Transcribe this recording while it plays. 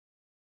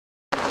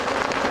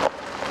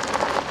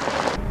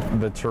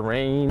The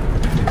terrain,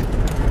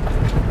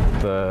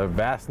 the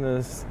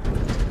vastness,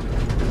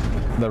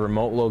 the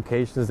remote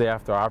locations they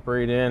have to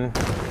operate in.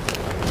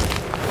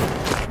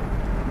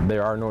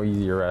 There are no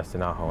easy arrests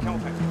in Ajo.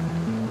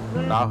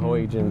 Ajo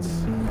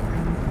agents,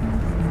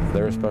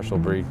 they're a special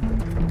breed.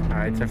 All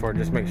right, 10-4,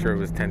 just make sure it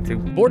was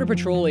 10-2. Border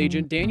Patrol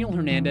agent Daniel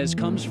Hernandez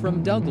comes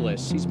from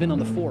Douglas. He's been on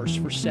the force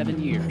for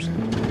 7 years.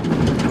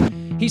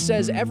 He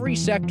says every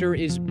sector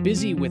is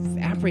busy with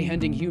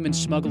apprehending human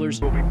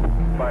smugglers, We'll be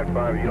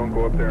 5-5. You don't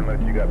go up there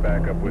unless you got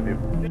backup with you.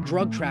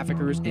 drug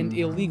traffickers, and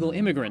illegal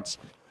immigrants.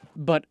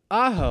 But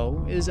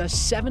Ajo is a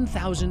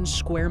 7,000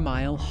 square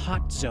mile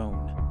hot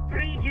zone.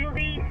 3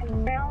 juvies,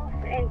 males,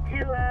 and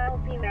 2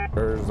 females.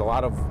 There's a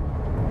lot of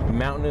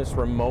mountainous,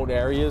 remote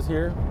areas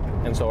here,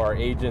 and so our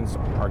agents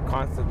are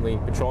constantly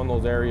patrolling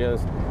those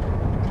areas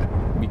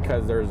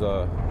because there's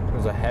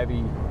a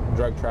heavy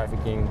drug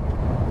trafficking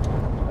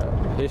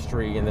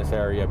history in this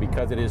area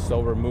because it is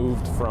so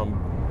removed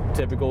from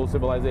typical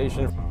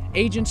civilization.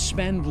 Agents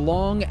spend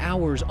long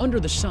hours under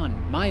the sun,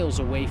 miles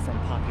away from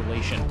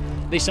population.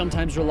 They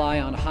sometimes rely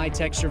on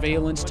high-tech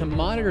surveillance to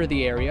monitor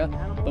the area,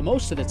 but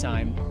most of the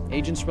time,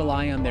 agents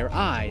rely on their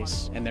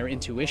eyes and their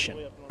intuition.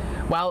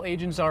 While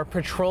agents are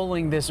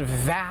patrolling this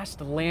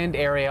vast land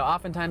area,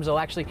 oftentimes they'll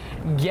actually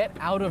get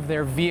out of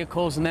their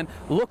vehicles and then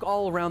look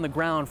all around the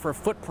ground for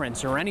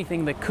footprints or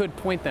anything that could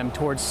point them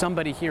towards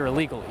somebody here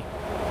illegally.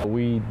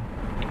 We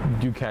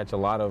do catch a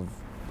lot of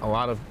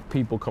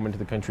people coming to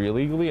the country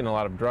illegally and a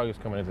lot of drugs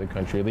coming into the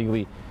country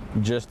illegally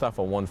just off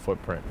of one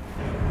footprint.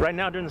 Right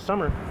now during the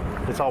summer,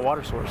 it's all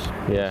water source.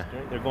 Yeah.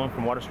 They're going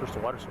from water source to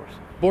water source.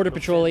 Border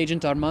Patrol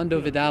agent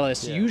Armando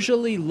Vidales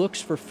usually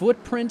looks for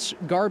footprints,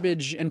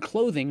 garbage, and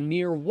clothing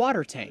near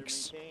water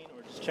tanks.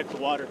 Or just check the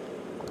water.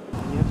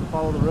 You have to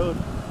follow the road,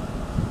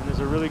 and there's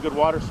a really good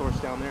water source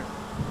down there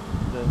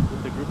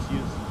that the groups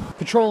use.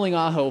 Patrolling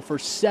Ajo for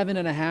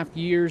 7.5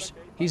 years,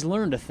 he's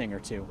learned a thing or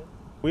two.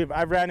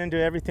 I've ran into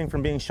everything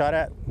from being shot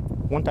at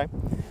one time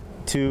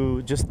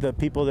to just the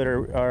people that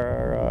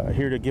are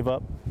here to give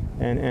up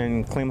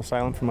and claim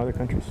asylum from other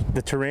countries.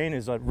 The terrain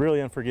is really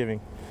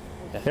unforgiving.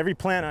 Every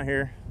plant out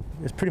here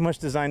is pretty much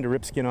designed to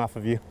rip skin off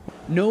of you.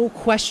 No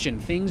question,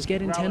 things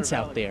get intense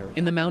out there.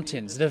 In the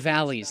mountains, the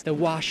valleys, the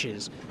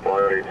washes.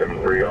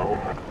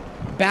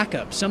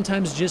 Backup,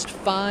 sometimes just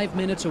 5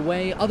 minutes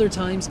away, other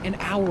times an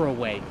hour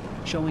away,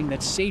 showing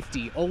that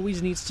safety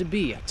always needs to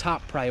be a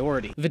top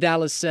priority.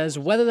 Vidales says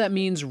whether that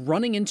means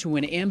running into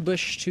an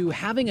ambush to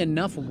having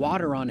enough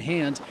water on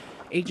hand,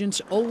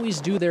 agents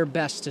always do their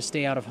best to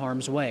stay out of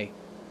harm's way.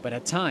 But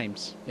at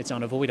times, it's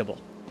unavoidable.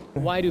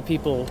 Why do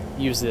people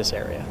use this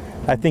area?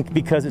 I think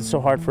because it's so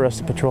hard for us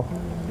to patrol,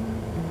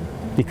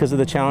 because of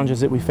the challenges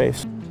that we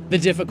face. The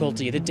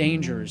difficulty, the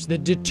dangers, the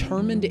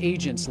determined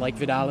agents like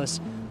Vidales,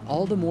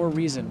 all the more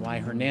reason why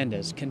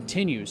Hernandez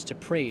continues to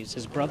praise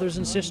his brothers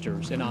and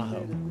sisters in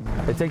Ajo.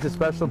 It takes a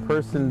special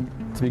person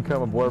to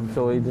become a Border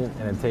Patrol agent,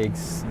 and it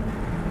takes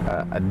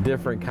a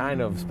different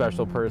kind of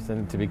special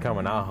person to become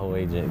an Ajo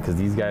agent because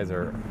these guys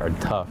are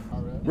tough.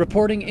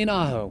 Reporting in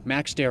Ajo,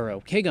 Max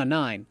Darrow, KGUN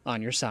 9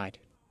 on your side.